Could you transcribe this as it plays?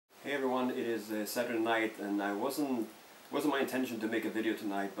Hey everyone, it is Saturday night, and wasn't my intention to make a video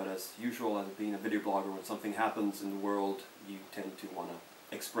tonight, but as usual, as being a video blogger, when something happens in the world, you tend to want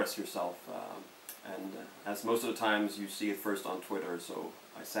to express yourself, and as most of the times you see it first on Twitter. So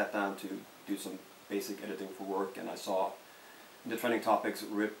I sat down to do some basic editing for work, and I saw in the trending topics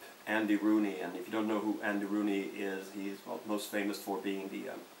RIP Andy Rooney. And if you don't know who Andy Rooney is, he's most famous for being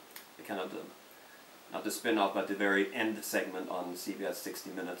the kind of not the spin-off, but the very end segment on CBS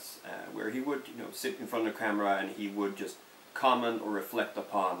 60 Minutes, where he would, sit in front of the camera and he would just comment or reflect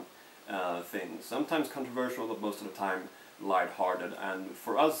upon things. Sometimes controversial, but most of the time lighthearted. And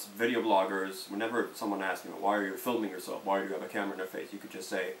for us video bloggers, whenever someone asks me, why are you filming yourself? Why do you have a camera in your face? You could just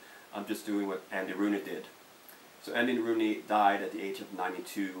say, I'm just doing what Andy Rooney did. So Andy Rooney died at the age of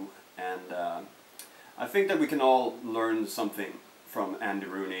 92, and I think that we can all learn something from Andy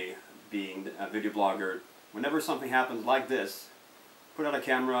Rooney. Being a video blogger, whenever something happens like this, put out a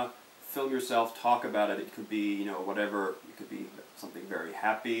camera, film yourself, talk about it. It could be, whatever. It could be something very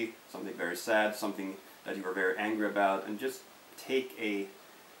happy, something very sad, something that you were very angry about, and just take a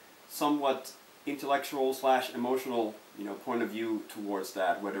somewhat intellectual / emotional, point of view towards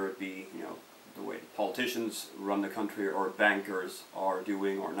that, whether it be, the way politicians run the country or bankers are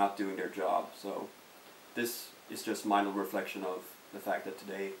doing or not doing their job. So this is just my little reflection of the fact that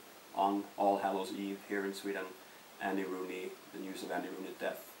today, on All Hallows Eve here in Sweden, Andy Rooney, the news of Andy Rooney's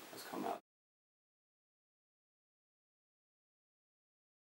death has come out.